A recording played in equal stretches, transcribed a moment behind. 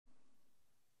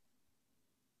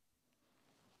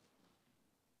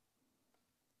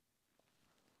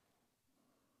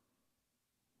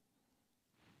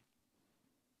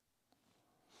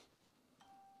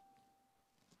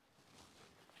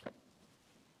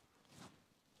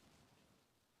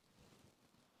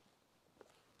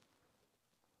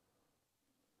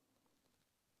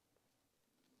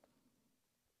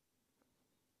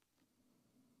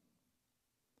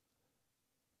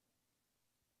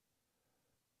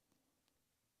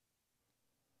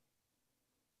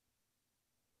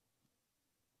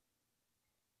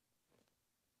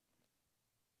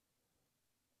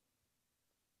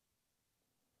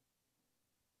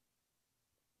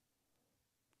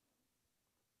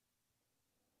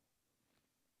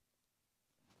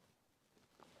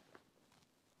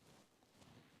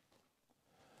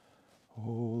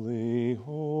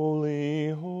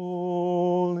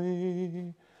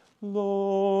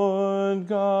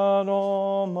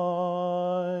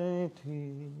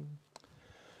Almighty.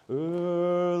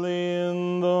 Early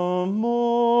in the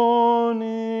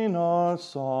morning our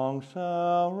song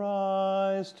shall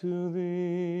rise to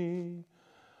Thee.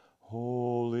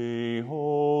 Holy,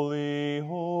 holy,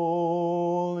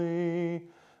 holy,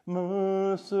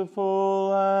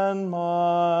 merciful and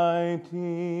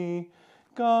mighty,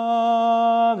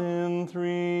 God in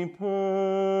three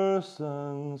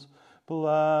persons,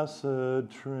 blessed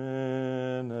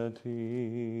Trinity.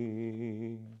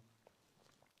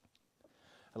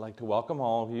 I'd like to welcome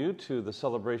all of you to the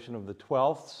celebration of the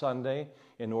 12th Sunday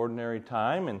in Ordinary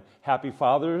Time, and happy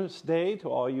Father's Day to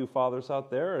all you fathers out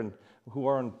there and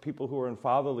people who are in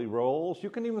fatherly roles. You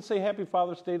can even say Happy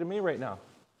Father's Day to me right now.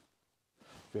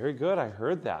 Very good, I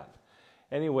heard that.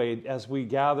 Anyway, as we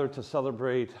gather to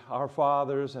celebrate our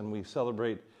fathers and we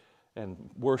celebrate and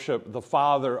worship the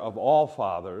Father of all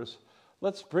fathers,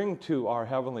 let's bring to our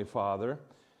Heavenly Father,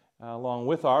 along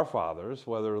with our fathers,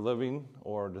 whether living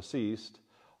or deceased,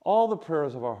 all the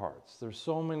prayers of our hearts. There's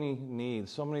so many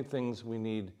needs, so many things we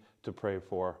need to pray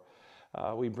for.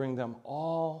 We bring them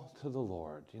all to the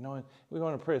Lord. You know, we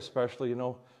want to pray especially,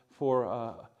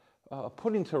 for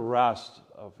putting to rest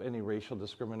of any racial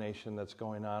discrimination that's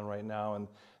going on right now, and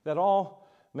that all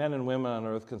men and women on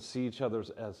earth can see each other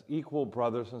as equal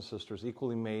brothers and sisters,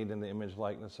 equally made in the image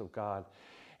likeness of God,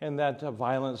 and that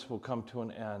violence will come to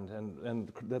an end,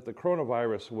 and that the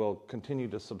coronavirus will continue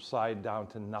to subside down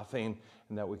to nothing,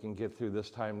 and that we can get through this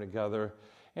time together.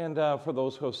 And for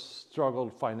those who have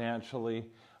struggled financially,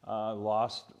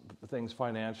 lost things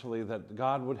financially, that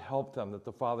God would help them, that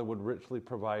the Father would richly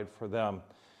provide for them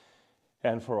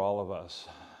and for all of us.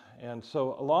 And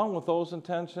so along with those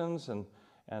intentions and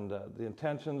the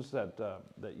intentions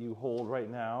that you hold right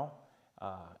now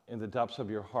in the depths of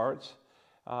your hearts,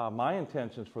 my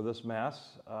intentions for this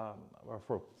Mass are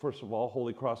for, first of all,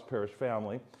 Holy Cross Parish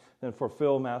family, then for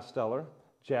Phil Masteller,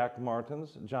 Jack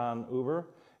Martins, John Uber,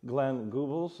 Glenn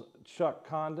Goebbels, Chuck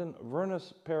Condon,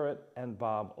 Vernus Parrott, and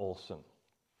Bob Olson.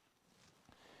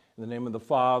 In the name of the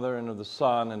Father, and of the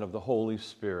Son, and of the Holy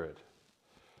Spirit.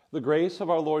 The grace of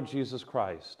our Lord Jesus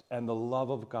Christ, and the love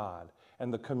of God,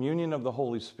 and the communion of the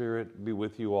Holy Spirit be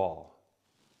with you all.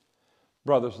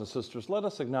 Brothers and sisters, let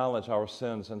us acknowledge our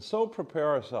sins and so prepare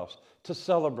ourselves to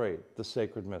celebrate the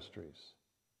sacred mysteries.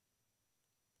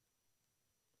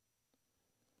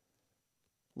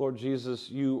 Lord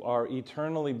Jesus, you are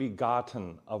eternally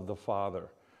begotten of the Father.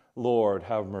 Lord,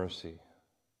 have mercy.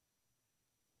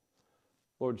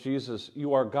 Lord Jesus,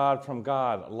 you are God from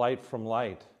God, light from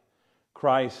light.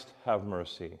 Christ, have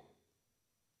mercy.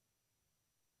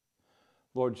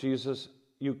 Lord Jesus,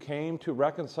 you came to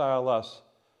reconcile us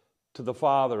to the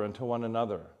Father and to one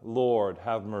another. Lord,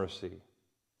 have mercy.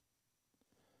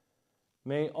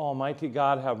 May Almighty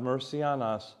God have mercy on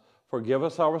us, forgive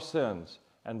us our sins,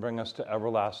 and bring us to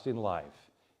everlasting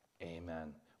life.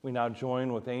 Amen. We now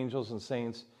join with angels and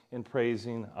saints in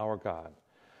praising our God.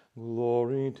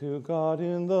 Glory to God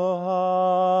in the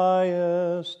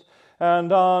highest,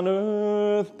 and on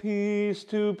earth peace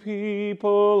to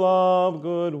people of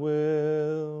good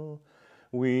will.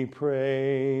 We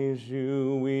praise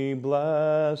you, we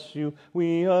bless you,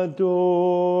 we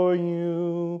adore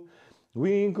you,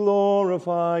 we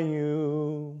glorify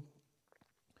you.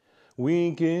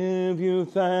 We give you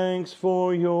thanks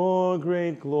for your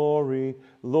great glory,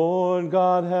 Lord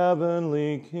God,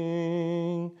 heavenly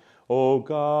King. O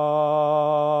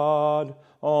God,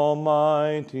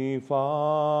 Almighty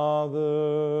Father,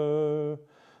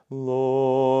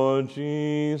 Lord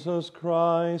Jesus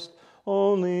Christ,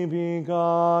 only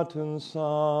begotten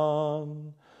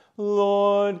Son,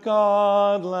 Lord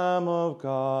God, Lamb of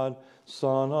God,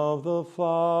 Son of the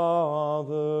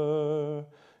Father,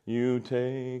 you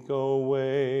take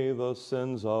away the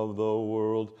sins of the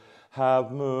world,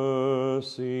 have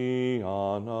mercy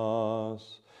on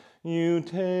us. You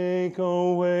take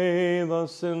away the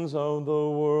sins of the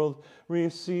world,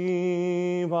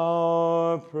 receive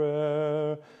our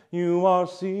prayer. You are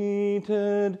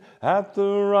seated at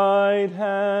the right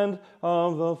hand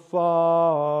of the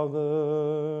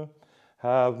Father.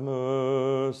 Have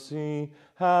mercy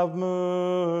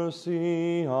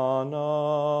on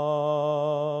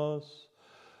us.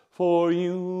 For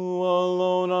you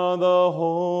alone are the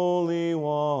Holy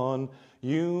One,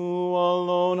 you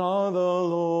alone are the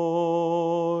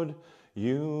Lord,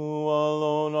 you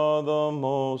alone are the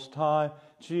Most High,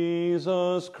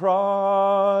 Jesus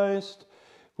Christ,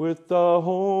 with the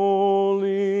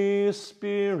Holy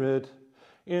Spirit,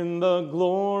 in the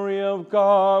glory of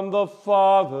God the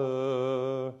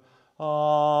Father.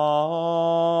 Amen.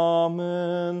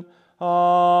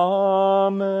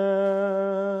 Amen.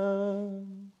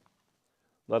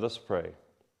 Let us pray.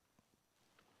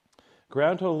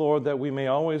 Grant, O Lord, that we may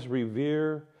always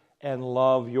revere and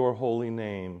love your holy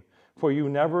name, for you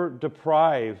never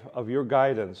deprive of your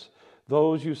guidance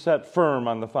those you set firm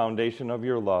on the foundation of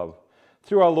your love.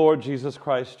 Through our Lord Jesus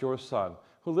Christ, your Son,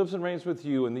 who lives and reigns with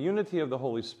you in the unity of the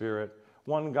Holy Spirit,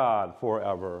 one God,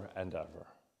 forever and ever.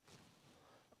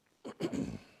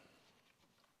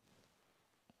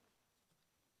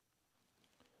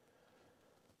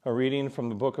 A reading from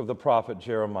the book of the prophet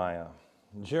Jeremiah.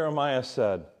 Jeremiah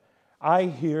said, I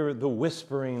hear the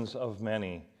whisperings of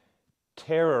many,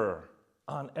 terror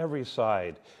on every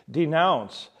side.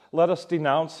 Denounce, let us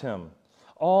denounce him.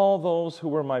 All those who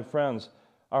were my friends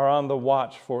are on the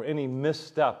watch for any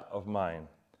misstep of mine.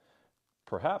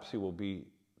 Perhaps he will be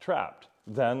trapped.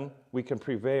 Then we can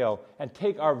prevail and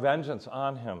take our vengeance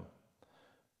on him.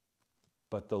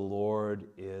 But the Lord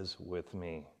is with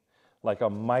me, like a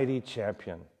mighty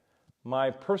champion.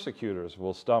 My persecutors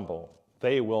will stumble.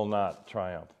 They will not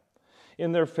triumph.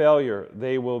 In their failure,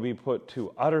 they will be put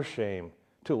to utter shame,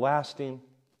 to lasting,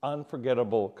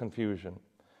 unforgettable confusion.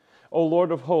 O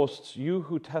Lord of hosts, you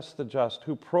who test the just,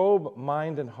 who probe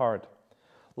mind and heart,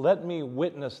 let me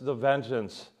witness the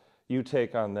vengeance you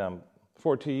take on them.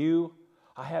 For to you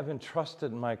I have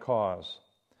entrusted my cause.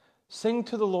 Sing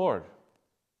to the Lord.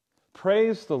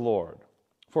 Praise the Lord,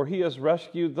 for he has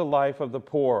rescued the life of the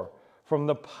poor from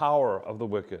the power of the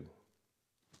wicked.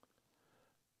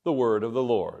 The word of the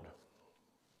Lord.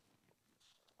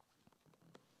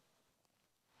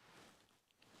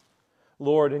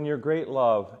 Lord, in your great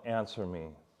love, answer me.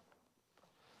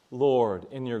 Lord,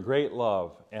 in your great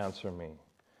love, answer me.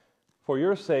 For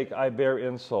your sake I bear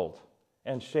insult,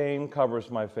 and shame covers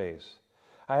my face.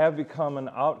 I have become an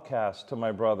outcast to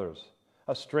my brothers,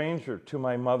 a stranger to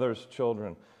my mother's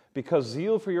children, because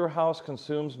zeal for your house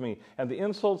consumes me, and the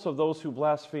insults of those who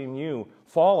blaspheme you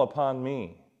fall upon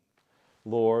me.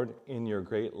 Lord, in your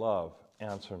great love,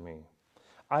 answer me.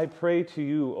 I pray to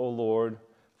you, O Lord,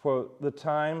 for the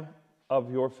time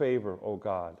of your favor, O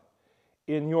God.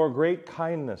 In your great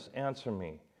kindness, answer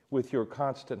me with your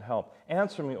constant help.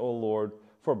 Answer me, O Lord,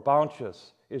 for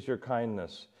bounteous is your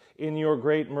kindness. In your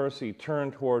great mercy,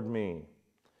 turn toward me.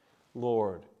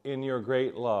 Lord, in your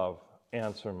great love,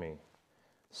 answer me.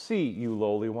 See, you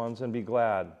lowly ones, and be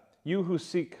glad, you who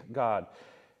seek God.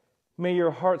 May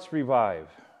your hearts revive,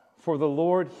 for the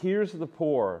Lord hears the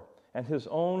poor, and his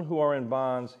own who are in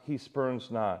bonds he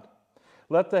spurns not.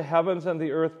 Let the heavens and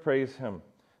the earth praise him,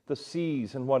 the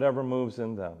seas and whatever moves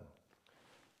in them.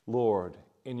 Lord,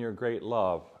 in your great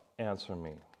love, answer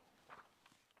me.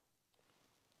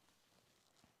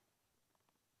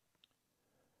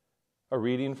 A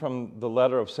reading from the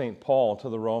letter of St. Paul to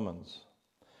the Romans.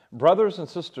 Brothers and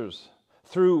sisters,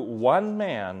 through one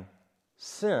man,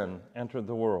 sin entered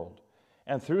the world,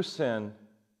 and through sin,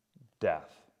 death.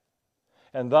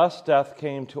 And thus death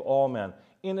came to all men,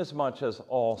 inasmuch as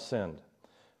all sinned.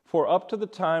 For up to the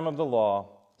time of the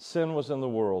law, sin was in the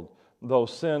world, though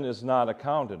sin is not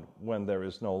accounted when there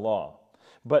is no law.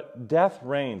 But death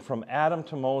reigned from Adam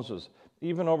to Moses,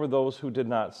 even over those who did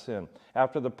not sin,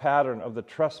 after the pattern of the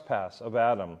trespass of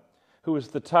Adam, who is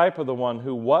the type of the one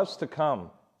who was to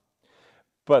come.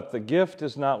 But the gift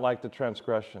is not like the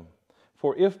transgression.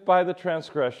 For if by the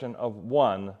transgression of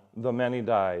one the many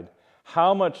died,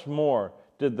 how much more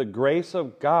did the grace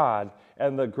of God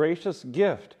and the gracious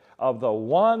gift of the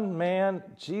one man,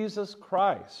 Jesus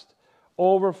Christ,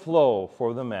 overflow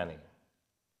for the many?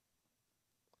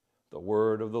 The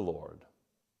word of the Lord.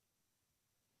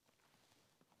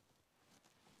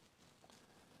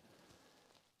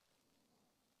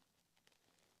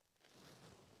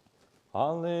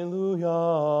 Alleluia,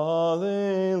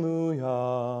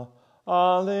 alleluia,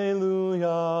 alleluia,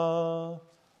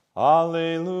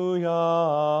 alleluia,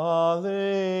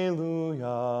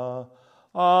 alleluia,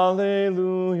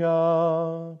 alleluia.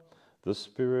 The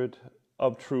Spirit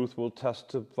of truth will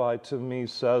testify to me,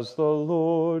 says the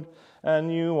Lord,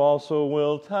 and you also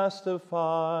will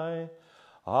testify.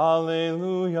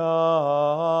 Alleluia,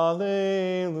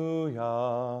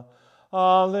 alleluia,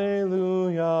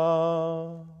 alleluia.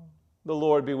 The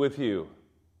Lord be with you.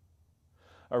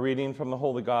 A reading from the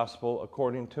Holy Gospel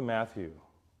according to Matthew.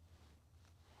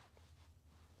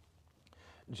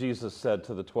 Jesus said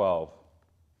to the 12,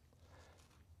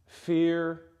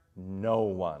 "Fear no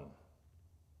one.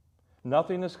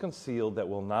 Nothing is concealed that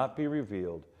will not be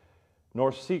revealed,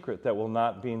 nor secret that will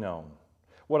not be known.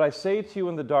 What I say to you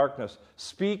in the darkness,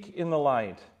 speak in the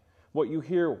light. What you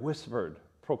hear whispered,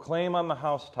 proclaim on the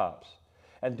housetops.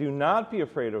 And do not be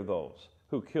afraid of those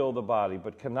who kill the body,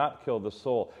 but cannot kill the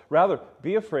soul. Rather,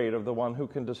 be afraid of the one who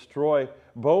can destroy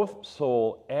both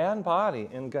soul and body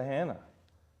in Gehenna.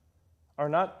 Are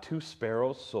not 2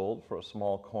 sparrows sold for a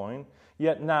small coin?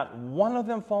 Yet not one of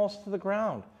them falls to the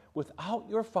ground without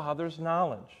your Father's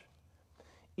knowledge.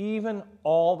 Even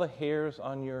all the hairs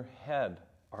on your head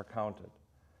are counted.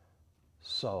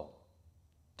 So,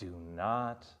 do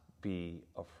not be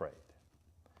afraid.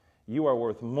 You are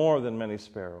worth more than many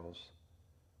sparrows.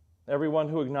 Everyone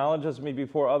who acknowledges me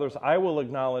before others, I will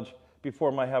acknowledge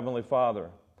before my heavenly Father.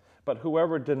 But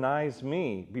whoever denies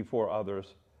me before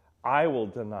others, I will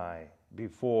deny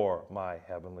before my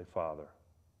heavenly Father.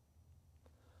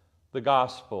 The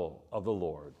Gospel of the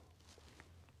Lord.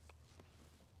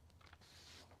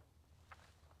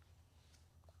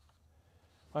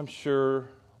 I'm sure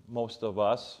most of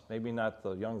us, maybe not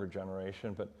the younger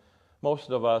generation, but most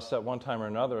of us at one time or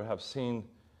another have seen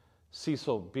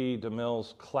Cecil B.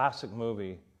 DeMille's classic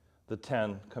movie, The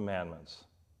 10 Commandments.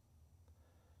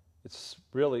 It's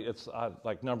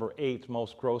like number 8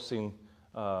 most grossing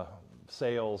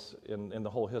sales in the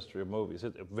whole history of movies.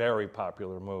 It's a very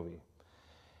popular movie.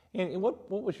 And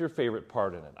what was your favorite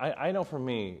part in it? I know for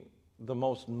me, the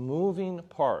most moving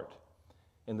part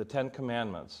in the 10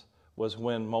 Commandments was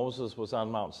when Moses was on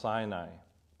Mount Sinai,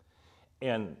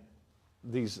 and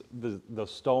the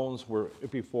stones were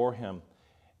before him,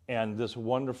 and this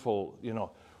wonderful,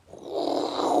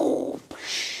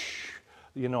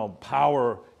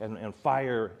 power and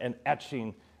fire and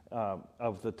etching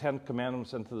of the 10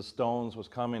 Commandments into the stones was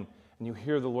coming, and you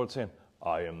hear the Lord saying,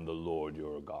 I am the Lord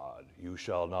your God. You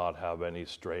shall not have any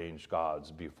strange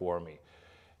gods before me.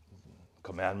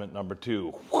 Commandment number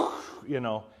 2,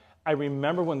 I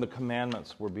remember when the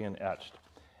commandments were being etched.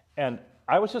 And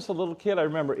I was just a little kid. I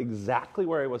remember exactly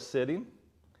where I was sitting.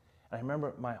 I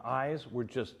remember my eyes were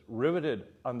just riveted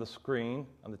on the screen,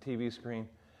 on the TV screen,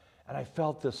 and I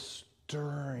felt this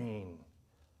stirring.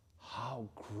 How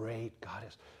great God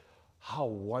is. How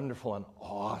wonderful and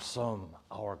awesome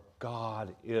our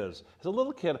God is. As a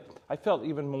little kid, I felt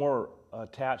even more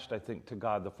attached, I think, to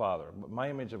God the Father. My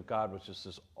image of God was just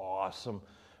this awesome,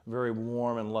 very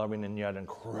warm and loving, and yet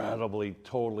incredibly,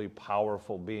 totally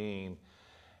powerful being.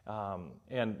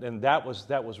 And that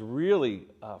was really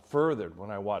furthered when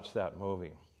I watched that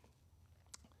movie.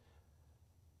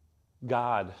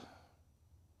 God,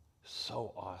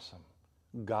 so awesome.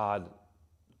 God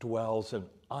dwells in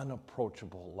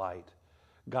unapproachable light.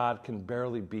 God can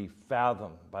barely be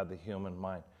fathomed by the human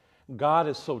mind. God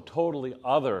is so totally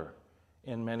other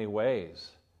in many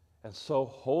ways and so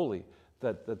holy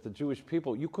that the Jewish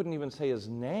people, you couldn't even say his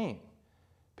name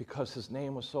because his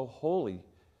name was so holy.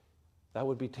 That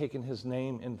would be taking his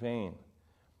name in vain.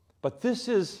 But this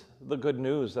is the good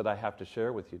news that I have to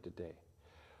share with you today.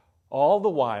 All the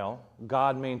while,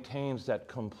 God maintains that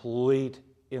complete,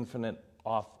 infinite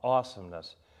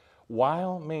awesomeness.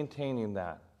 While maintaining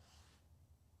that,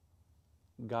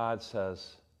 God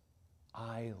says,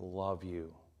 I love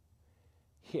you.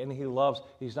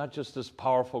 He's not just this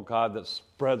powerful God that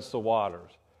spreads the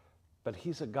waters, but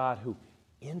he's a God who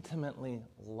intimately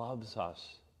loves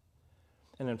us.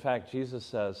 And in fact, Jesus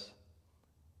says,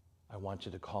 I want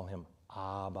you to call him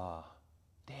Abba,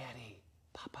 Daddy,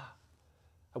 Papa.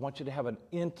 I want you to have an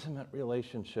intimate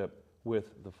relationship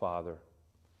with the Father.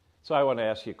 So I want to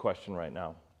ask you a question right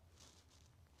now.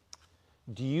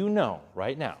 Do you know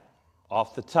right now,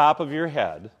 off the top of your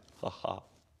head,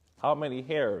 how many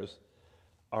hairs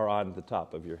are on the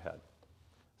top of your head?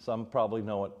 Some probably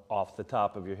know it off the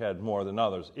top of your head more than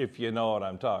others, if you know what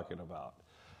I'm talking about.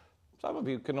 Some of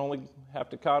you can only have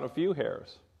to count a few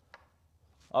hairs.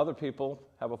 Other people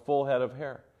have a full head of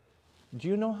hair. Do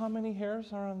you know how many hairs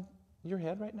are on your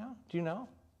head right now? Do you know?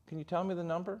 Can you tell me the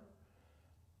number?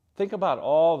 Think about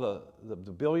all the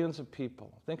billions of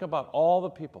people. Think about all the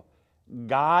people.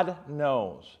 God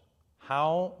knows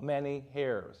how many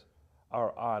hairs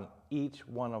are on each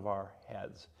one of our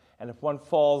heads. And if one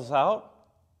falls out,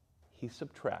 he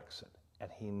subtracts it, and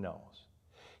he knows.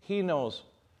 He knows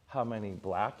how many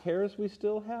black hairs we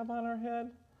still have on our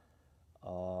head,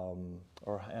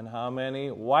 and how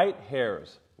many white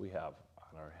hairs we have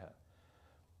on our head.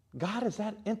 God is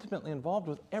that intimately involved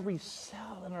with every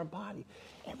cell in our body,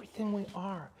 everything we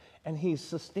are. And he's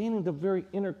sustaining the very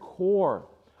inner core,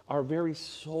 our very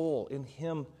soul. In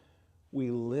him we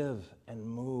live and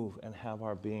move and have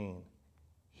our being.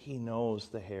 He knows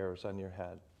the hairs on your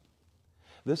head.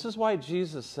 This is why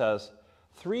Jesus says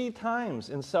 3 times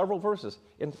in several verses,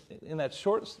 in that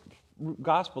short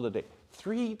gospel today,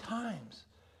 3 times,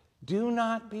 do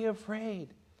not be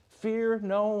afraid. Fear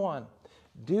no one.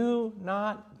 Do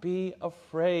not be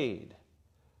afraid.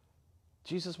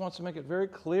 Jesus wants to make it very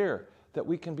clear that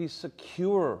we can be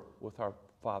secure with our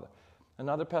Father.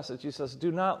 Another passage, he says,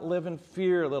 do not live in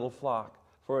fear, little flock,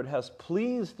 for it has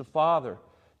pleased the Father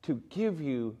to give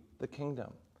you the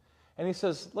kingdom. And he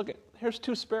says, look, here's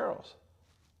 2 sparrows.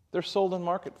 They're sold in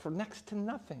market for next to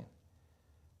nothing.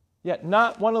 Yet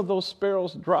not one of those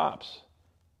sparrows drops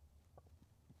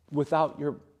without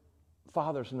your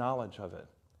Father's knowledge of it.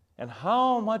 And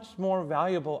how much more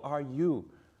valuable are you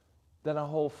than a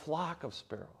whole flock of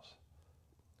sparrows?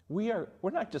 We're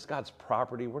not just God's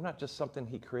property. We're not just something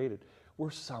he created.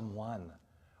 We're someone.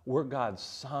 We're God's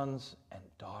sons and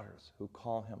daughters who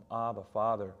call him Abba,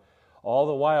 Father, all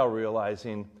the while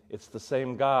realizing it's the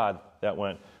same God that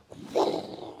went,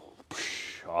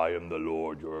 I am the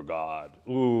Lord your God.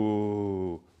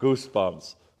 Ooh,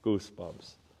 goosebumps,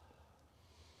 goosebumps.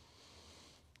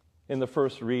 In the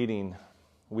first reading,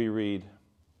 we read,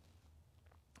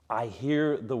 I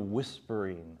hear the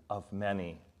whispering of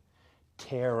many,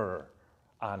 terror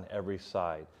on every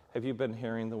side. Have you been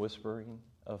hearing the whispering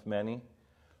of many?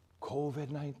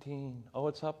 COVID-19. Oh,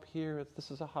 it's up here. This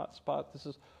is a hot spot.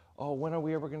 When are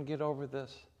we ever going to get over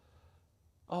this?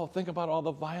 Oh, think about all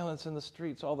the violence in the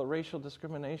streets, all the racial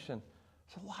discrimination.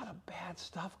 There's a lot of bad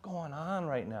stuff going on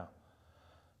right now.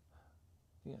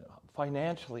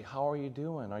 Financially, how are you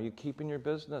doing? Are you keeping your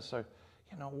business?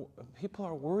 People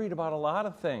are worried about a lot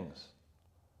of things.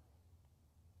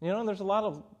 There's a lot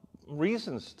of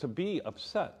reasons to be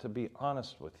upset, to be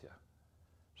honest with you.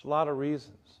 There's a lot of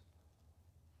reasons.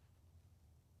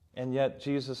 And yet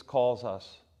Jesus calls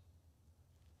us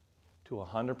to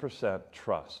 100%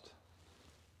 trust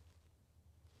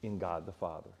in God the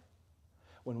Father.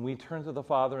 When we turn to the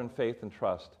Father in faith and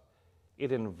trust,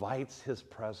 it invites his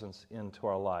presence into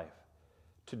our life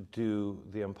to do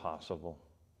the impossible.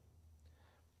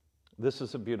 This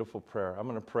is a beautiful prayer. I'm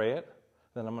going to pray it,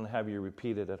 then I'm going to have you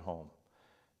repeat it at home.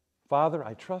 Father,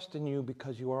 I trust in you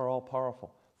because you are all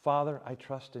powerful. Father, I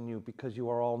trust in you because you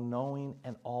are all knowing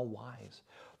and all wise.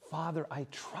 Father, I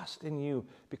trust in you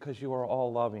because you are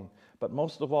all loving. But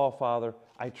most of all, Father,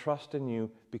 I trust in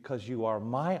you because you are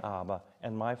my Abba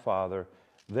and my Father.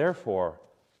 Therefore,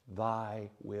 thy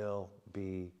will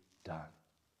be done.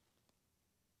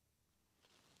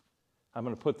 I'm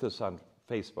going to put this on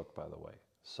Facebook, by the way.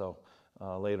 So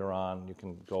later on, you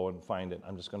can go and find it.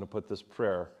 I'm just going to put this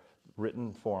prayer,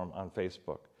 written form, on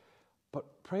Facebook.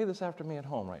 But pray this after me at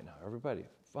home right now. Everybody,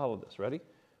 follow this. Ready?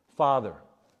 Father,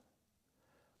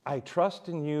 I trust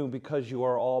in you because you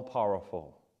are all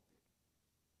powerful.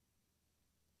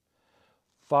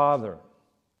 Father,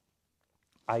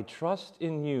 I trust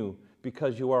in you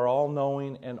because you are all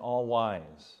knowing and all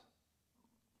wise.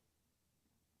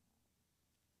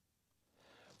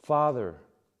 Father,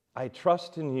 I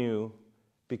trust in you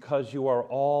because you are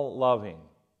all loving.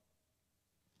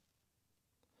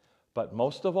 But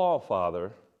most of all,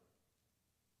 Father,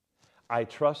 I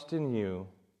trust in you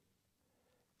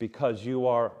because you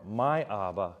are my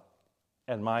Abba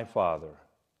and my Father.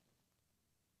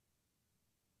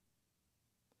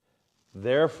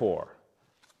 Therefore,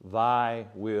 thy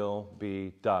will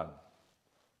be done.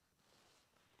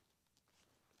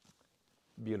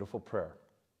 Beautiful prayer.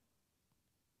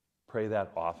 Pray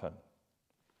that often.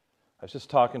 I was just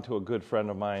talking to a good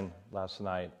friend of mine last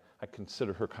night. I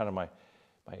consider her kind of I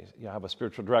have a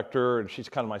spiritual director, and she's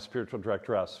kind of my spiritual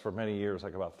directress for many years,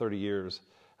 like about 30 years.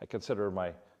 I consider her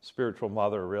my spiritual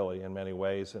mother, really, in many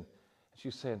ways. And she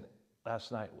was saying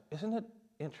last night, isn't it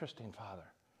interesting, Father,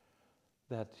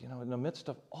 that, in the midst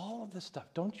of all of this stuff,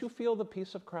 don't you feel the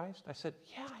peace of Christ? I said,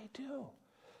 yeah, I do.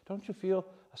 Don't you feel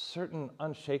a certain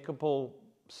unshakable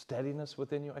steadiness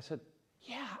within you? I said,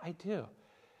 yeah, I do.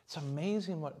 It's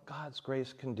amazing what God's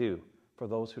grace can do for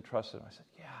those who trust him. I said,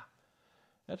 yeah.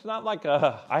 It's not like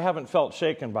I haven't felt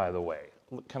shaken, by the way.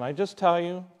 Can I just tell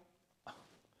you?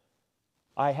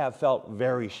 I have felt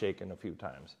very shaken a few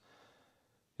times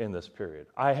in this period.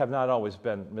 I have not always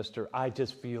been I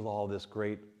just feel all this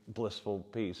great blissful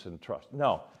peace and trust.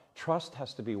 No, trust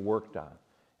has to be worked on.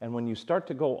 And when you start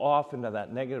to go off into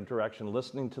that negative direction,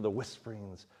 listening to the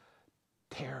whisperings,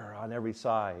 terror on every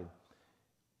side,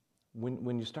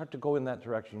 when you start to go in that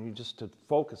direction, you just to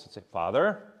focus and say,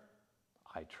 Father,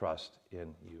 I trust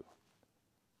in you.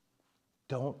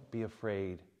 Don't be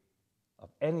afraid of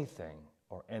anything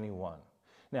or anyone.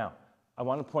 Now, I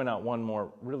want to point out one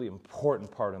more really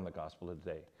important part in the gospel of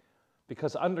today,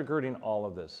 because undergirding all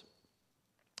of this,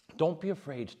 don't be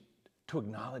afraid to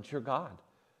acknowledge your God,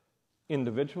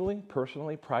 individually,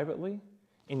 personally, privately,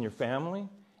 in your family,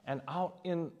 and out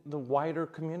in the wider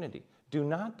community. Do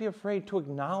not be afraid to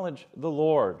acknowledge the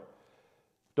Lord.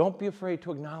 Don't be afraid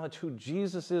to acknowledge who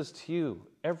Jesus is to you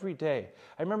every day.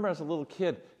 I remember as a little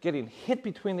kid getting hit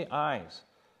between the eyes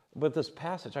with this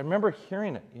passage. I remember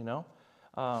hearing it,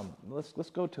 Let's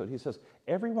go to it. He says,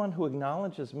 everyone who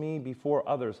acknowledges me before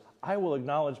others, I will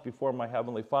acknowledge before my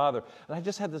heavenly Father. And I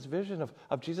just had this vision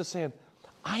of Jesus saying,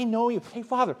 I know you. Hey,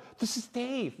 Father, this is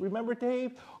Dave. Remember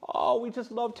Dave? Oh, we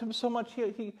just loved him so much.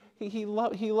 He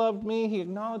loved me. He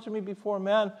acknowledged me before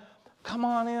men. Come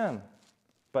on in.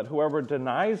 But whoever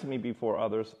denies me before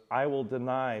others, I will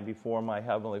deny before my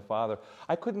heavenly Father.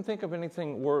 I couldn't think of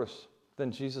anything worse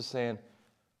than Jesus saying,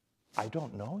 I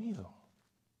don't know you.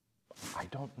 I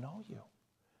don't know you.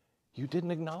 You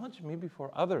didn't acknowledge me before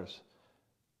others.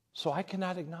 So I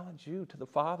cannot acknowledge you to the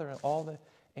Father and all the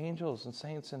angels and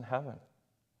saints in heaven.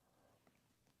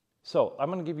 So I'm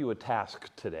going to give you a task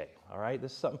today, all right?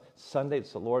 This is Sunday,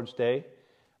 it's the Lord's Day.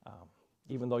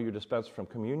 Even though you're dispensed from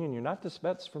communion, you're not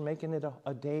dispensed from making it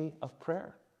a day of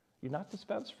prayer. You're not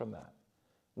dispensed from that.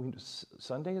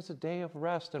 Sunday is a day of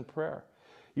rest and prayer.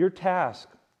 Your task,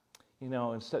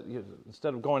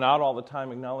 instead of going out all the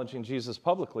time acknowledging Jesus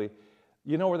publicly,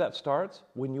 you know where that starts?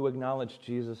 When you acknowledge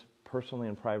Jesus personally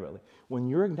and privately. When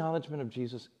your acknowledgement of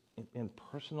Jesus in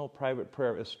personal, private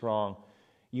prayer is strong,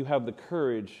 you have the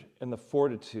courage and the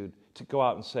fortitude to go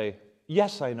out and say,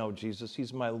 yes, I know Jesus.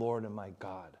 He's my Lord and my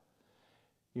God.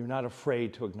 You're not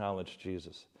afraid to acknowledge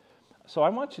Jesus. So I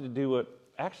want you to do it.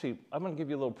 Actually, I'm going to give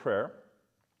you a little prayer.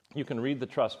 You can read the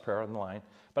trust prayer online,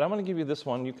 but I'm going to give you this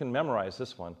one. You can memorize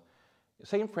this one.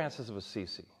 St. Francis of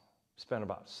Assisi spent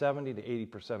about 70 to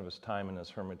 80% of his time in his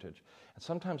hermitage. And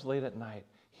sometimes late at night,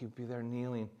 he'd be there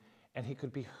kneeling, and he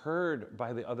could be heard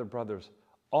by the other brothers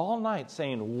all night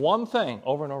saying one thing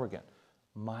over and over again,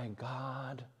 my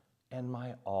God and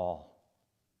my all.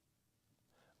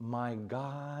 My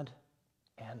God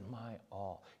and my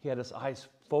all. He had his eyes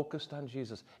focused on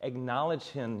Jesus,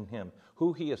 acknowledging him,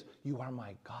 who he is. You are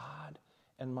my God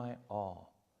and my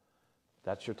all.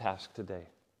 That's your task today.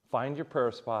 Find your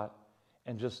prayer spot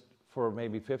and just for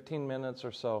maybe 15 minutes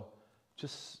or so,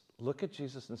 just look at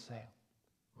Jesus and say,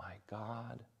 my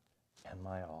God and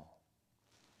my all.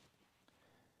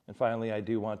 And finally, I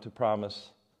do want to promise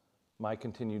my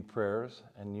continued prayers,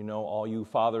 and all you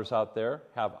fathers out there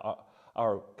have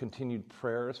our continued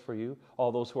prayers for you,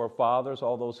 all those who are fathers,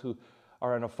 all those who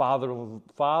are in a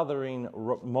fathering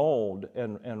mode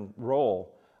and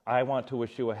role. I want to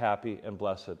wish you a happy and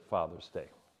blessed Father's Day.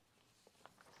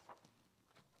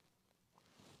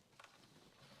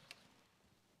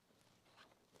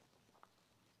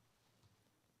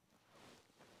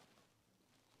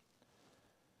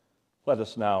 Let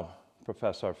us now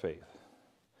profess our faith.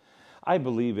 I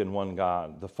believe in one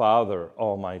God, the Father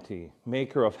Almighty,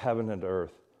 maker of heaven and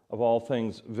earth, of all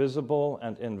things visible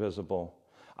and invisible.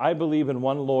 I believe in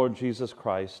one Lord Jesus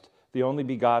Christ, the only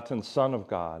begotten Son of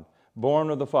God, born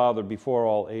of the Father before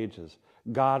all ages,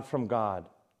 God from God,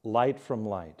 light from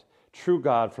light, true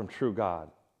God from true God,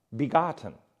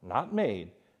 begotten, not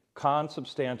made,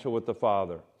 consubstantial with the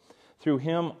Father. Through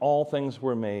him all things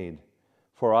were made.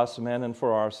 For us men and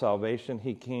for our salvation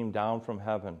he came down from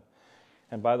heaven,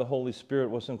 and by the Holy Spirit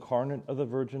was incarnate of the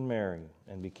Virgin Mary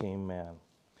and became man.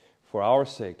 For our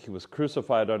sake he was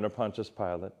crucified under Pontius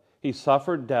Pilate. He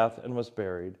suffered death and was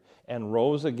buried, and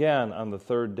rose again on the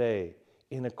third day,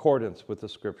 in accordance with the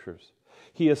Scriptures.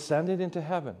 He ascended into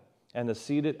heaven and is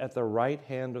seated at the right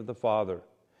hand of the Father.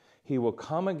 He will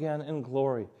come again in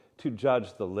glory to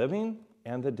judge the living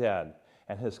and the dead,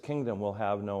 and his kingdom will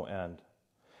have no end.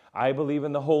 I believe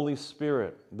in the Holy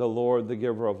Spirit, the Lord, the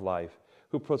giver of life,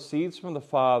 who proceeds from the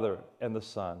Father and the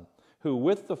Son, who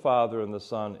with the Father and the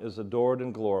Son is adored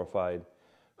and glorified,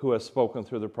 who has spoken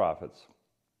through the prophets.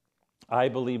 I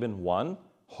believe in one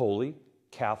holy,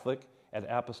 Catholic, and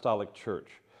apostolic church.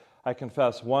 I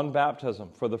confess one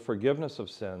baptism for the forgiveness of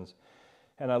sins,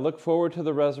 and I look forward to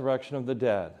the resurrection of the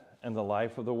dead and the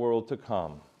life of the world to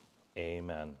come.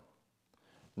 Amen.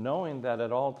 Knowing that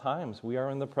at all times we are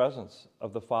in the presence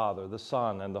of the Father, the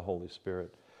Son, and the Holy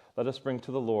Spirit, let us bring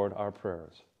to the Lord our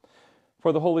prayers.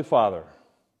 For the Holy Father,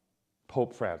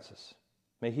 Pope Francis,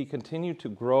 may he continue to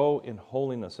grow in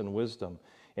holiness and wisdom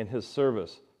in his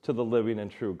service to the living and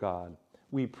true God.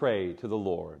 We pray to the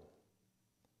Lord.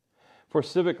 For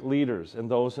civic leaders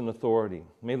and those in authority,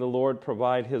 may the Lord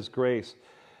provide his grace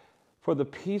for the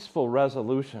peaceful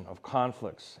resolution of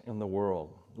conflicts in the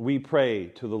world. We pray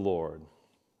to the Lord.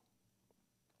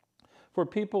 For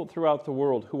people throughout the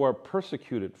world who are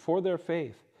persecuted for their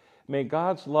faith, may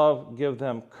God's love give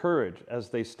them courage as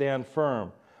they stand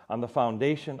firm on the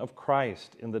foundation of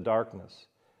Christ in the darkness.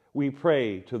 We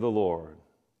pray to the Lord.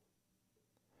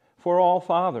 For all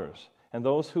fathers and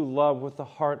those who love with the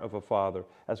heart of a father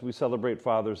as we celebrate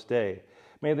Father's Day,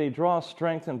 may they draw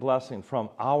strength and blessing from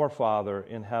our Father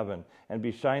in heaven and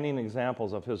be shining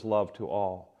examples of his love to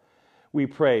all. we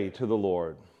pray to the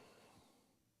Lord.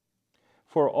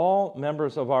 For all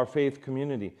members of our faith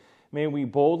community, may we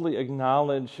boldly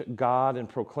acknowledge God and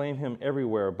proclaim Him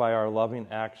everywhere by our loving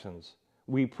actions.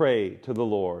 We pray to the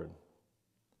Lord.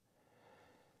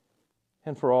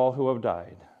 And for all who have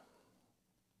died,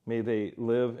 may they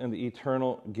live in the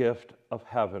eternal gift of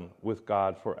heaven with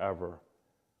God forever.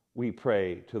 We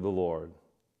pray to the Lord.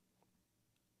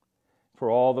 For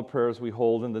all the prayers we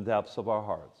hold in the depths of our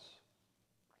hearts,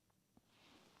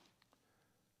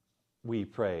 we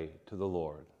pray to the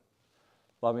Lord.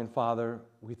 Loving Father,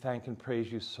 we thank and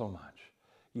praise you so much.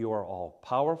 You are all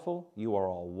powerful, you are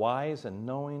all wise and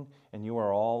knowing, and you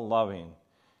are all loving.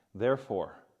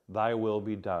 Therefore, thy will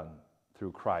be done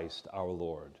through Christ our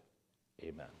Lord.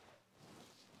 Amen.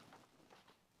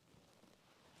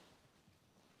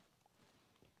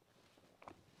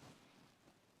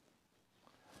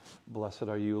 Blessed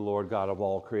are you, Lord God of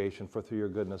all creation, for through your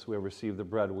goodness we have received the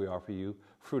bread we offer you,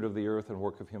 fruit of the earth and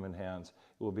work of human hands.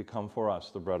 It will become for us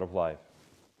the bread of life.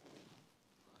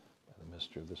 By the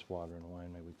mystery of this water and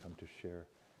wine, may we come to share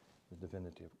the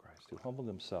divinity of Christ, who humbled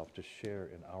himself to share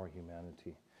in our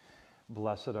humanity.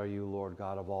 Blessed are you, Lord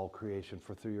God of all creation,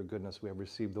 for through your goodness we have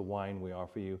received the wine we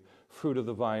offer you, fruit of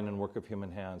the vine and work of human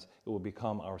hands. It will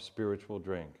become our spiritual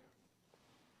drink.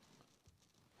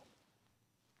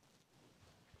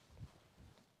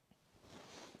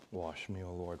 Wash me,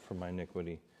 O Lord, from my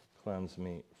iniquity. Cleanse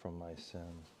me from my sin.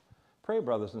 Pray,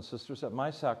 brothers and sisters, that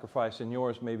my sacrifice and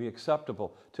yours may be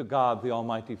acceptable to God, the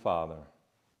Almighty Father.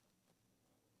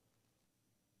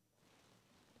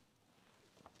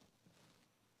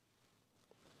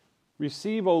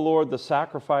 Receive, O Lord, the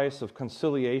sacrifice of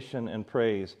conciliation and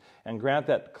praise, and grant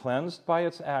that, cleansed by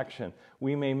its action,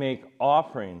 we may make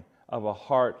offering of a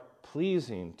heart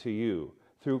pleasing to you,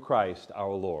 through Christ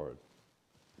our Lord.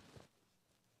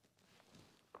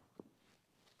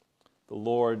 The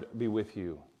Lord be with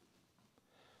you.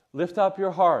 Lift up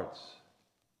your hearts.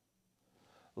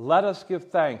 Let us give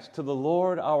thanks to the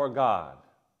Lord our God.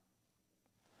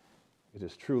 It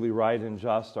is truly right and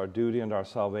just, our duty and our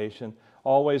salvation,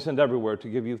 always and everywhere to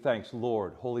give you thanks,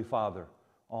 Lord, Holy Father,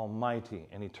 Almighty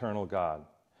and eternal God.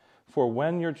 For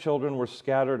when your children were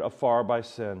scattered afar by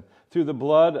sin, through the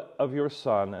blood of your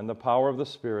Son and the power of the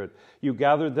Spirit, you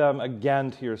gathered them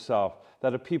again to yourself,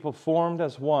 that a people formed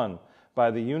as one by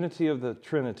the unity of the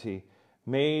Trinity,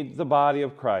 made the body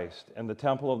of Christ and the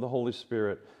temple of the Holy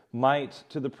Spirit, might,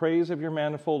 to the praise of your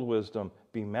manifold wisdom,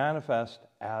 be manifest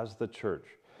as the church.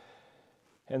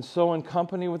 And so, in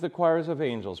company with the choirs of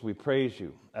angels, we praise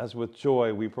you, as with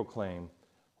joy we proclaim,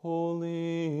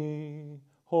 Holy,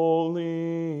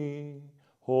 holy,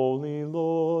 holy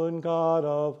Lord God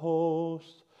of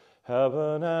hosts,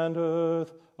 heaven and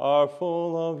earth are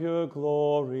full of your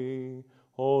glory.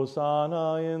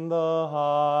 Hosanna in the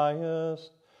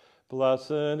highest.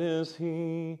 Blessed is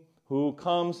he who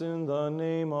comes in the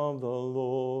name of the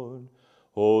Lord.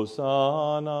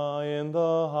 Hosanna in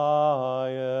the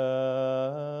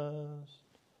highest.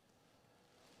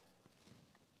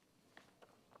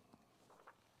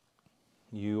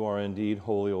 You are indeed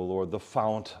holy, O Lord, the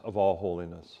fount of all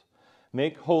holiness.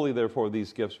 Make holy, therefore,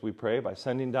 these gifts, we pray, by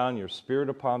sending down your Spirit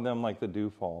upon them like the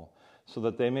dewfall, so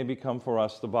that they may become for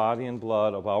us the body and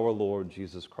blood of our Lord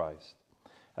Jesus Christ.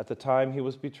 At the time he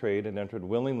was betrayed and entered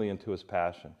willingly into his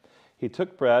passion, he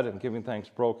took bread and, giving thanks,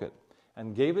 broke it,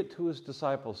 and gave it to his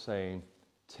disciples, saying,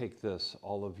 Take this,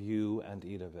 all of you, and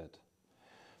eat of it.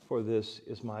 For this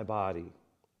is my body,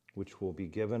 which will be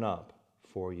given up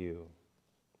for you.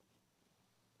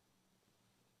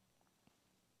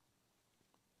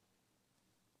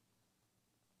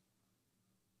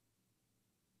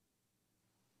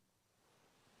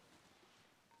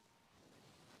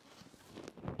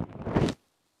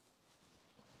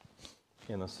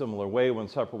 In a similar way, when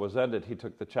supper was ended, he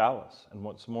took the chalice, and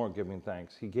once more giving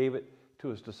thanks, he gave it to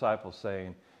his disciples,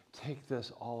 saying, Take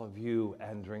this, all of you,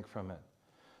 and drink from it.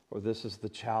 For this is the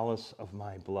chalice of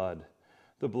my blood,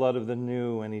 the blood of the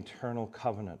new and eternal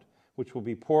covenant, which will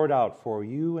be poured out for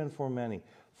you and for many,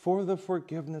 for the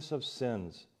forgiveness of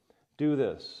sins. Do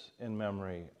this in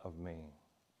memory of me.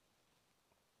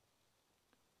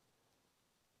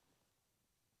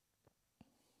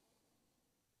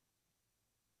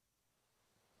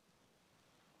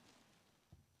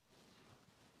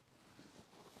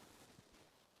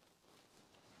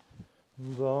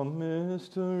 The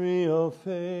mystery of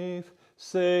faith,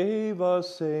 save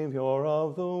us, Savior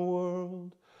of the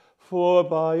world. For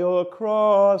by your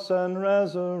cross and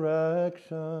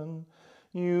resurrection,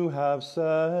 you have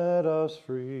set us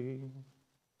free.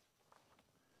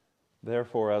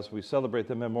 Therefore, as we celebrate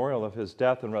the memorial of his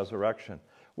death and resurrection,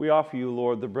 We offer you,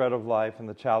 Lord, the bread of life and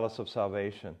the chalice of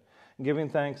salvation, giving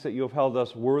thanks that you have held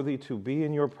us worthy to be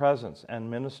in your presence and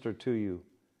minister to you.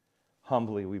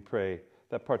 Humbly we pray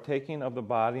that partaking of the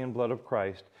body and blood of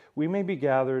Christ, we may be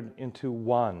gathered into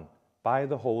one by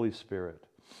the Holy Spirit.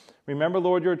 Remember,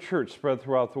 Lord, your church spread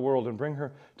throughout the world and bring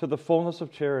her to the fullness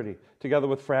of charity, together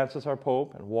with Francis, our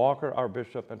Pope, and Walker, our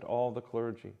Bishop, and all the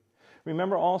clergy.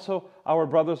 Remember also our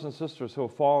brothers and sisters who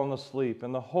have fallen asleep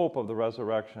in the hope of the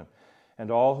resurrection,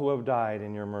 and all who have died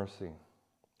in your mercy.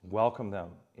 Welcome them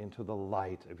into the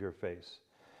light of your face.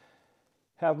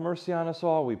 Have mercy on us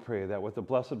all, we pray, that with the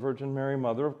Blessed Virgin Mary,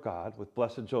 Mother of God, with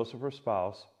Blessed Joseph, her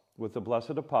spouse, with the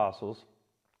blessed apostles,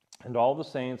 and all the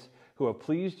saints who have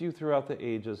pleased you throughout the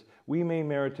ages, we may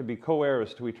merit to be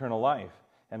co-heirs to eternal life,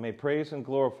 and may praise and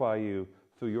glorify you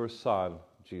through your Son,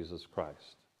 Jesus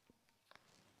Christ.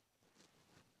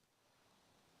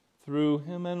 Through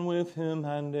him and with him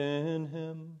and in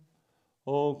him,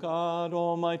 O God,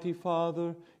 Almighty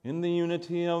Father, in the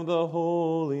unity of the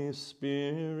Holy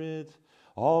Spirit,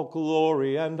 all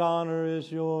glory and honor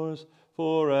is yours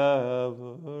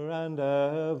forever and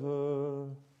ever.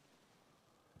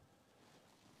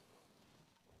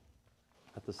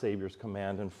 At the Savior's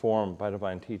command, informed by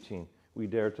divine teaching, we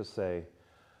dare to say,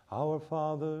 Our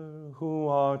Father, who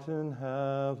art in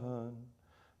heaven,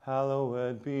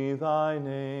 hallowed be thy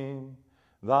name.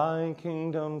 Thy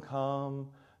kingdom come,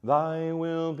 thy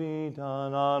will be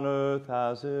done on earth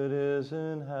as it is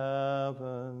in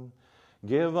heaven.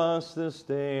 Give us this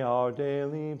day our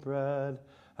daily bread,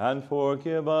 and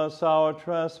forgive us our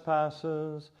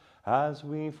trespasses, as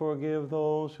we forgive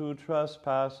those who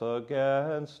trespass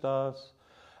against us.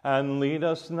 And lead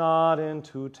us not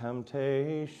into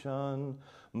temptation,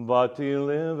 but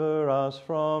deliver us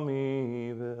from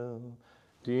evil.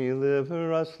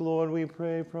 Deliver us, Lord, we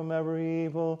pray, from every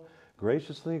evil.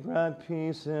 Graciously grant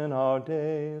peace in our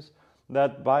days,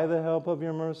 that by the help of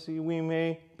your mercy we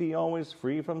may be always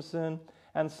free from sin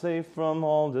and safe from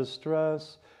all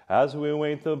distress, as we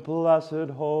await the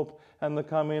blessed hope and the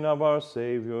coming of our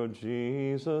Savior,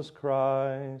 Jesus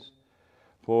Christ.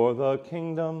 For the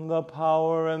kingdom, the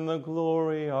power, and the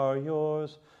glory are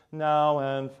yours, now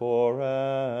and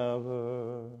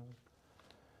forever.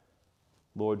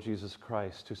 Lord Jesus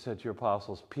Christ, who said to your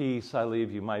apostles, Peace I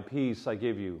leave you, my peace I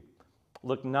give you.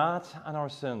 Look not on our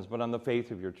sins, but on the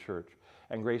faith of your church,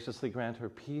 and graciously grant her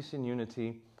peace and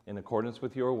unity in accordance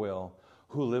with your will,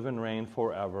 who live and reign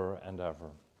forever and ever.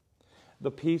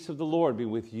 The peace of the Lord be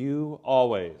with you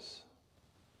always.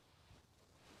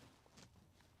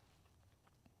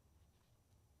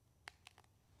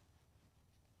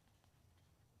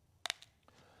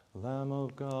 Lamb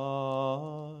of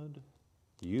God,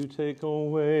 you take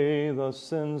away the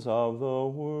sins of the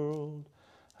world.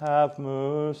 Have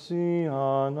mercy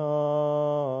on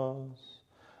us.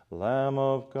 Lamb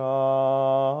of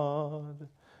God,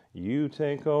 you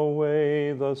take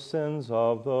away the sins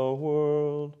of the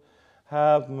world.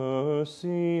 Have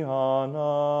mercy on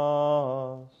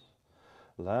us.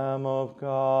 Lamb of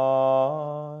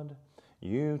God,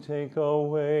 you take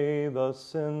away the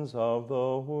sins of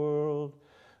the world.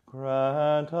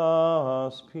 Grant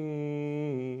us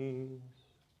peace.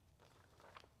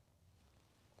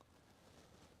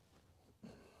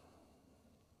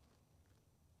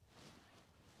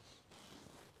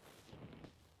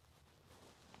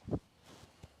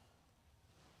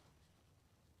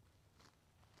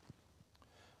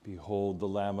 Behold the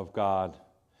Lamb of God.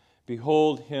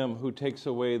 Behold him who takes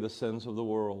away the sins of the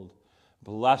world.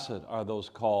 Blessed are those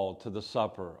called to the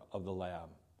supper of the Lamb.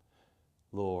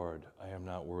 Lord, I am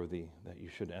not worthy that you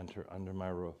should enter under my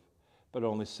roof, but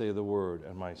only say the word,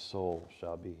 and my soul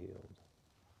shall be healed.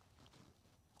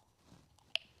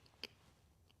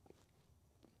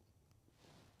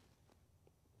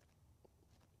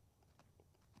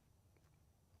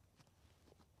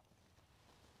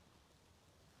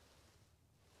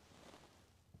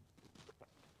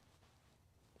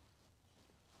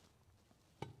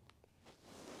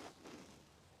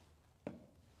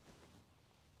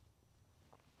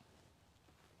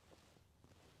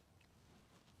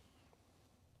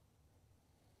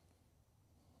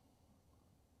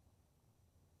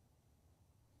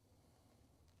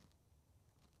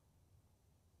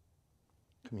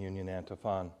 Communion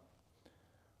Antiphon.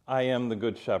 I am the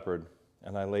good shepherd,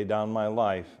 and I lay down my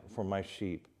life for my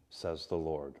sheep, says the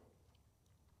Lord.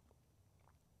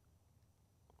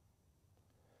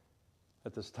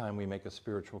 At this time, we make a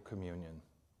spiritual communion.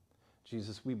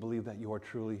 Jesus, we believe that you are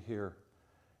truly here,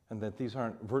 and that these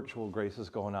aren't virtual graces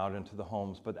going out into the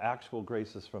homes, but actual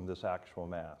graces from this actual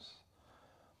Mass.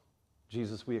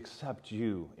 Jesus, we accept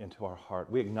you into our heart.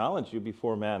 We acknowledge you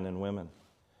before men and women.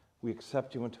 We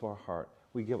accept you into our heart.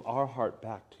 We give our heart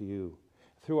back to you.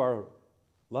 Through our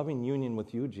loving union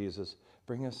with you, Jesus,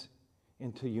 bring us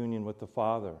into union with the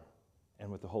Father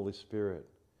and with the Holy Spirit,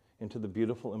 into the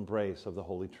beautiful embrace of the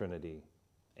Holy Trinity.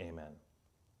 Amen.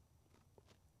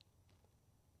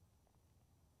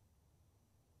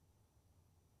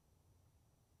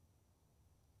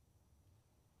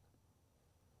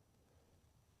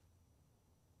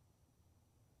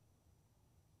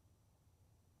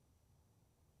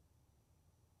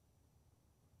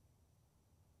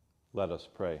 Let us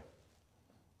pray.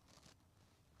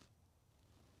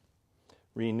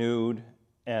 Renewed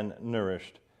and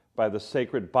nourished by the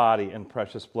sacred body and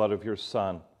precious blood of your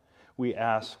Son, we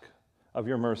ask of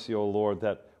your mercy, O Lord,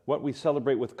 that what we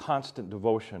celebrate with constant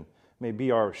devotion may be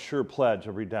our sure pledge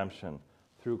of redemption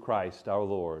through Christ our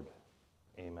Lord.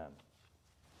 Amen.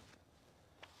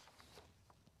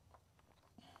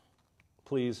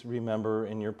 Please remember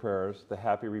in your prayers the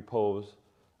happy repose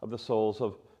of the souls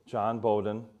of John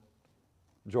Bowden,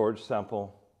 George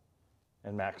Semple,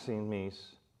 and Maxine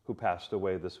Meese, who passed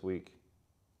away this week.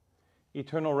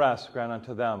 Eternal rest grant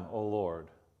unto them, O Lord.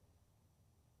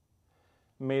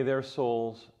 May their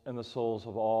souls and the souls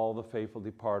of all the faithful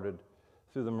departed,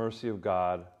 through the mercy of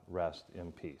God, rest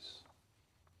in peace.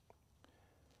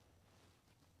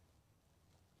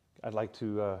 I'd like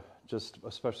to just,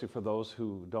 especially for those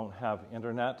who don't have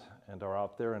internet and are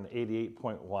out there in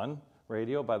 88.1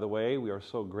 radio. By the way, we are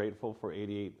so grateful for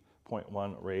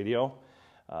 88.1 radio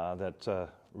that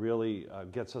really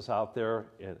gets us out there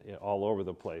all over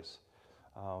the place.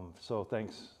 So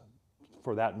thanks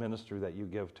for that ministry that you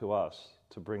give to us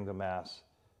to bring the Mass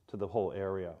to the whole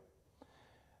area.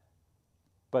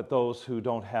 But those who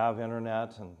don't have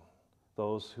internet and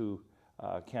those who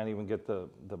can't even get the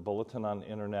bulletin on the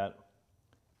internet,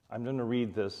 I'm going to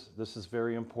read this. This is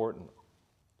very important.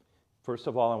 First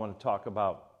of all, I want to talk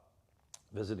about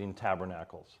visiting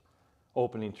tabernacles,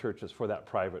 opening churches for that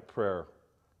private prayer,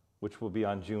 which will be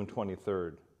on June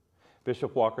 23rd.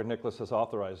 Bishop Walker Nicholas has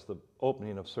authorized the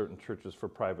opening of certain churches for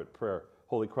private prayer.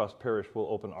 Holy Cross Parish will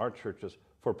open our churches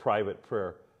for private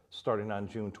prayer starting on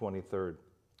June 23rd.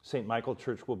 St. Michael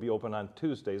Church will be open on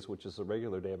Tuesdays, which is a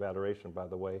regular day of adoration, by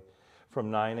the way,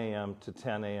 from 9 a.m. to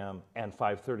 10 a.m. and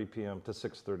 5:30 p.m. to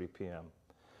 6:30 p.m.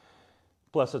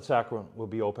 Blessed Sacrament will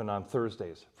be open on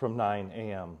Thursdays from 9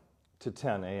 a.m. to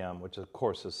 10 a.m., which of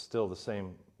course is still the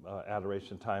same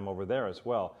adoration time over there as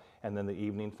well. And then the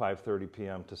evening, 5:30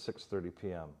 p.m. to 6:30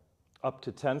 p.m. Up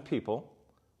to 10 people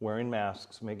wearing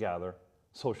masks may gather.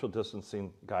 Social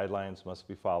distancing guidelines must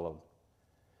be followed.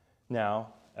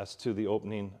 Now, as to the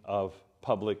opening of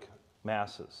public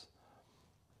masses,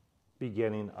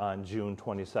 beginning on June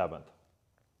 27th.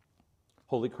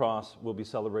 Holy Cross will be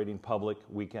celebrating public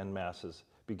weekend masses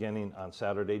beginning on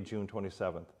Saturday, June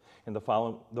 27th. And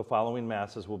the following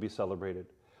masses will be celebrated.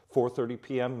 4:30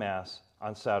 p.m. Mass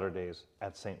on Saturdays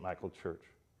at St. Michael Church.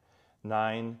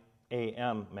 9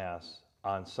 a.m. Mass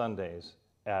on Sundays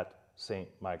at St.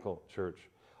 Michael Church.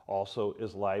 Also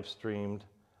is live streamed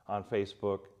on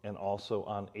Facebook and also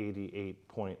on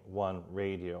 88.1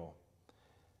 radio.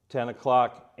 10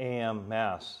 o'clock a.m.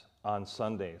 Mass on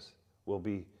Sundays will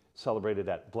be celebrated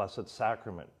at Blessed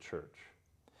Sacrament Church.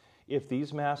 If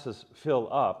these masses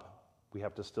fill up, we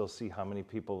have to still see how many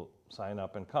people sign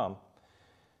up and come.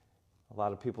 A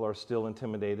lot of people are still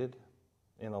intimidated,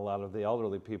 and a lot of the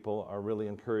elderly people are really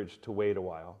encouraged to wait a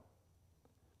while.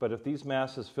 But if these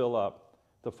masses fill up,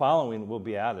 the following will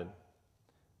be added.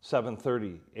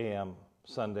 7:30 a.m.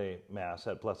 Sunday Mass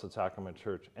at Blessed Sacrament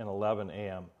Church and 11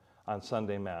 a.m. on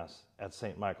Sunday Mass at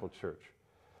St. Michael Church.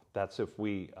 That's if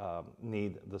we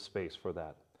need the space for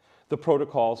that. The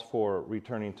protocols for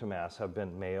returning to Mass have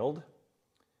been mailed.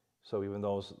 So even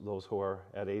those who are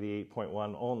at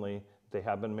 88.1 only, they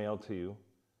have been mailed to you.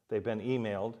 They've been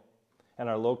emailed and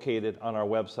are located on our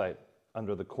website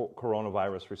under the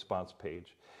coronavirus response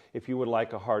page. If you would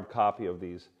like a hard copy of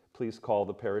these, please call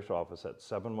the parish office at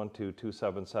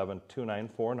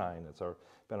 712-277-2949. It's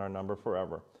been our number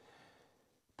forever.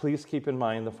 Please keep in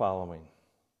mind the following.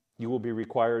 You will be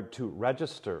required to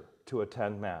register to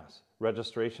attend Mass.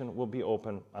 Registration will be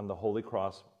open on the Holy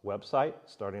Cross website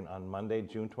starting on Monday,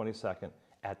 June 22nd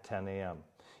at 10 a.m.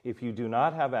 If you do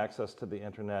not have access to the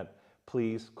internet,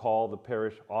 please call the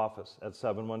parish office at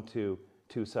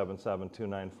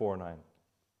 712-277-2949.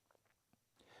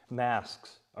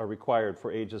 Masks are required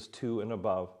for ages 2 and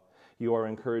above. You are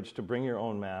encouraged to bring your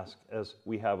own mask as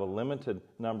we have a limited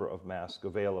number of masks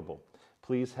available.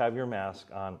 Please have your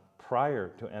mask on prior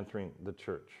to entering the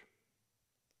church.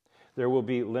 There will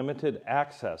be limited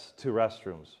access to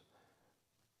restrooms.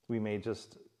 We may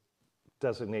just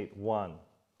designate one.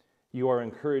 You are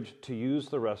encouraged to use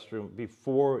the restroom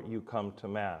before you come to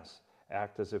Mass.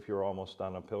 Act as if you're almost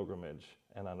on a pilgrimage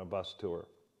and on a bus tour.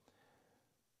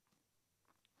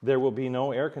 There will be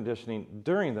no air conditioning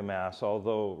during the Mass,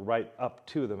 although right up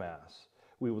to the Mass.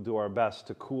 We will do our best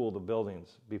to cool the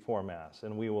buildings before Mass,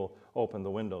 and we will open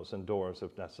the windows and doors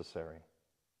if necessary.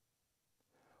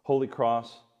 Holy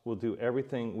Cross will do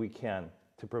everything we can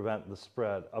to prevent the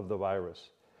spread of the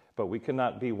virus, but we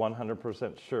cannot be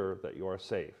 100% sure that you are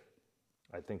safe.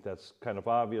 I think that's kind of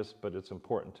obvious, but it's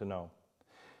important to know.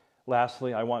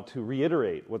 Lastly, I want to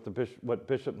reiterate what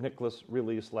Bishop Nicholas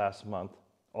released last month.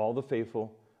 All the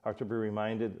faithful are to be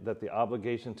reminded that the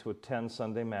obligation to attend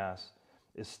Sunday Mass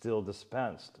is still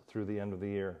dispensed through the end of the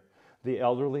year. The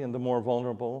elderly and the more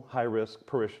vulnerable, high-risk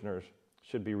parishioners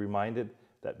should be reminded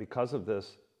that because of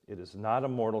this, it is not a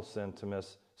mortal sin to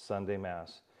miss Sunday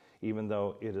Mass, even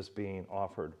though it is being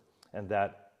offered, and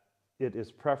that it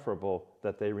is preferable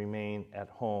that they remain at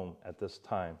home at this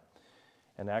time.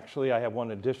 And actually, I have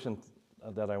one addition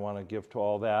that I want to give to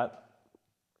all that.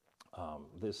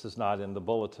 This is not in the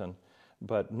bulletin,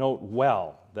 but note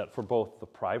well that for both the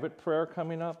private prayer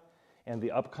coming up and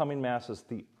the upcoming Masses,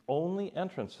 the only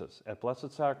entrances at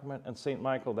Blessed Sacrament and St.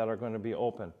 Michael that are going to be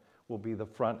open will be the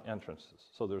front entrances.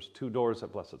 So there's 2 doors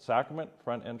at Blessed Sacrament,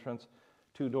 front entrance,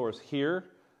 2 doors here,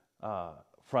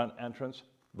 front entrance.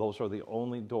 Those are the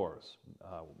only doors.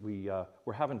 We're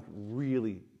having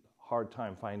really hard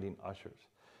time finding ushers,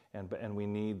 and we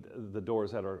need the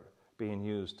doors that are being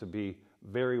used to be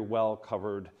very well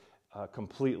covered,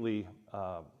 completely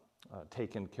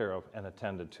taken care of and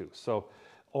attended to. So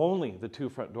only the 2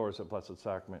 front doors at Blessed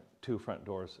Sacrament, 2 front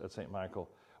doors at St. Michael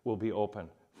will be open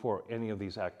for any of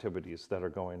these activities that are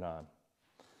going on.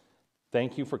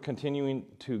 Thank you for continuing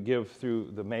to give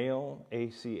through the mail,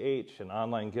 ACH, and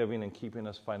online giving and keeping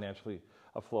us financially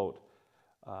afloat.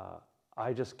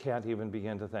 I just can't even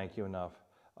begin to thank you enough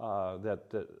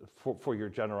for your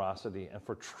generosity and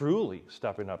for truly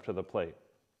stepping up to the plate.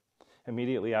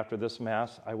 Immediately after this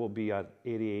Mass, I will be at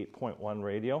 88.1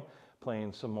 radio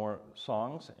playing some more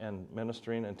songs and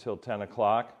ministering until 10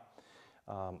 o'clock.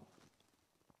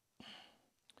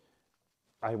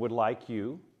 I would like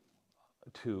you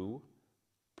to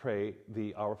pray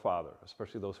the Our Father,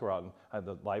 especially those who are out.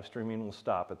 The live streaming will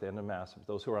stop at the end of Mass.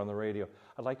 Those who are on the radio,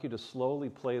 I'd like you to slowly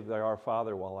play the Our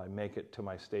Father while I make it to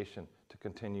my station to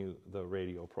continue the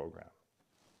radio program.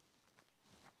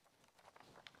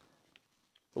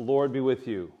 The Lord be with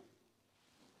you.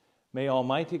 May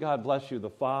Almighty God bless you, the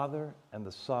Father, and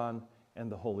the Son, and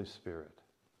the Holy Spirit.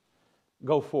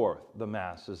 Go forth, the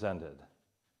Mass is ended.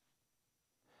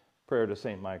 Prayer to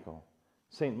St. Michael.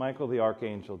 St. Michael the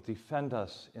Archangel, defend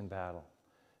us in battle.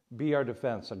 Be our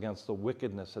defense against the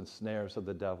wickedness and snares of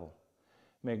the devil.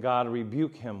 May God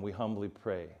rebuke him, we humbly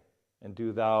pray. And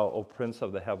do thou, O Prince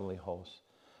of the heavenly hosts,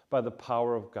 by the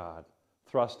power of God,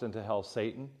 thrust into hell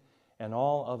Satan and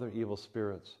all other evil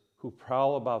spirits who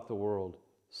prowl about the world,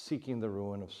 seeking the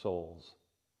ruin of souls.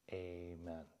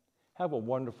 Amen. Have a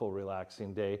wonderful,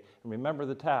 relaxing day. And remember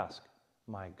the task,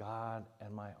 my God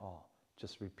and my all.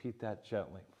 Just repeat that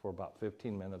gently for about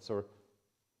 15 minutes or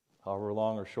however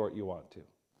long or short you want to.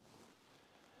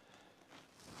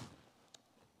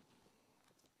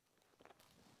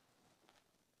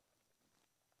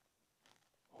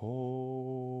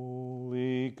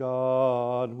 Holy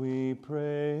God, we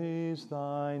praise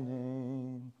thy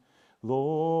name.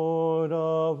 Lord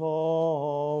of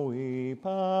all, we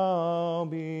bow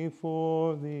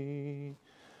before thee.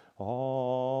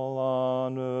 All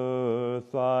on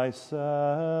earth thy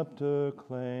scepter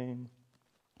claim.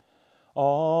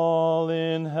 All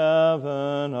in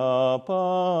heaven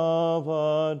above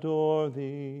adore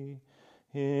thee.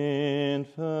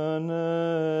 Infinite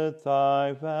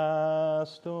thy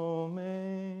vast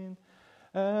domain.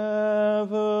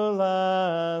 Everlasting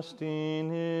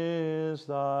is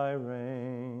thy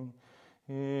reign.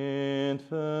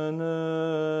 Infinite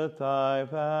thy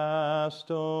vast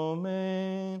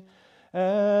domain.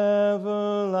 Everlasting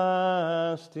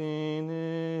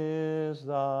is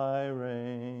thy reign.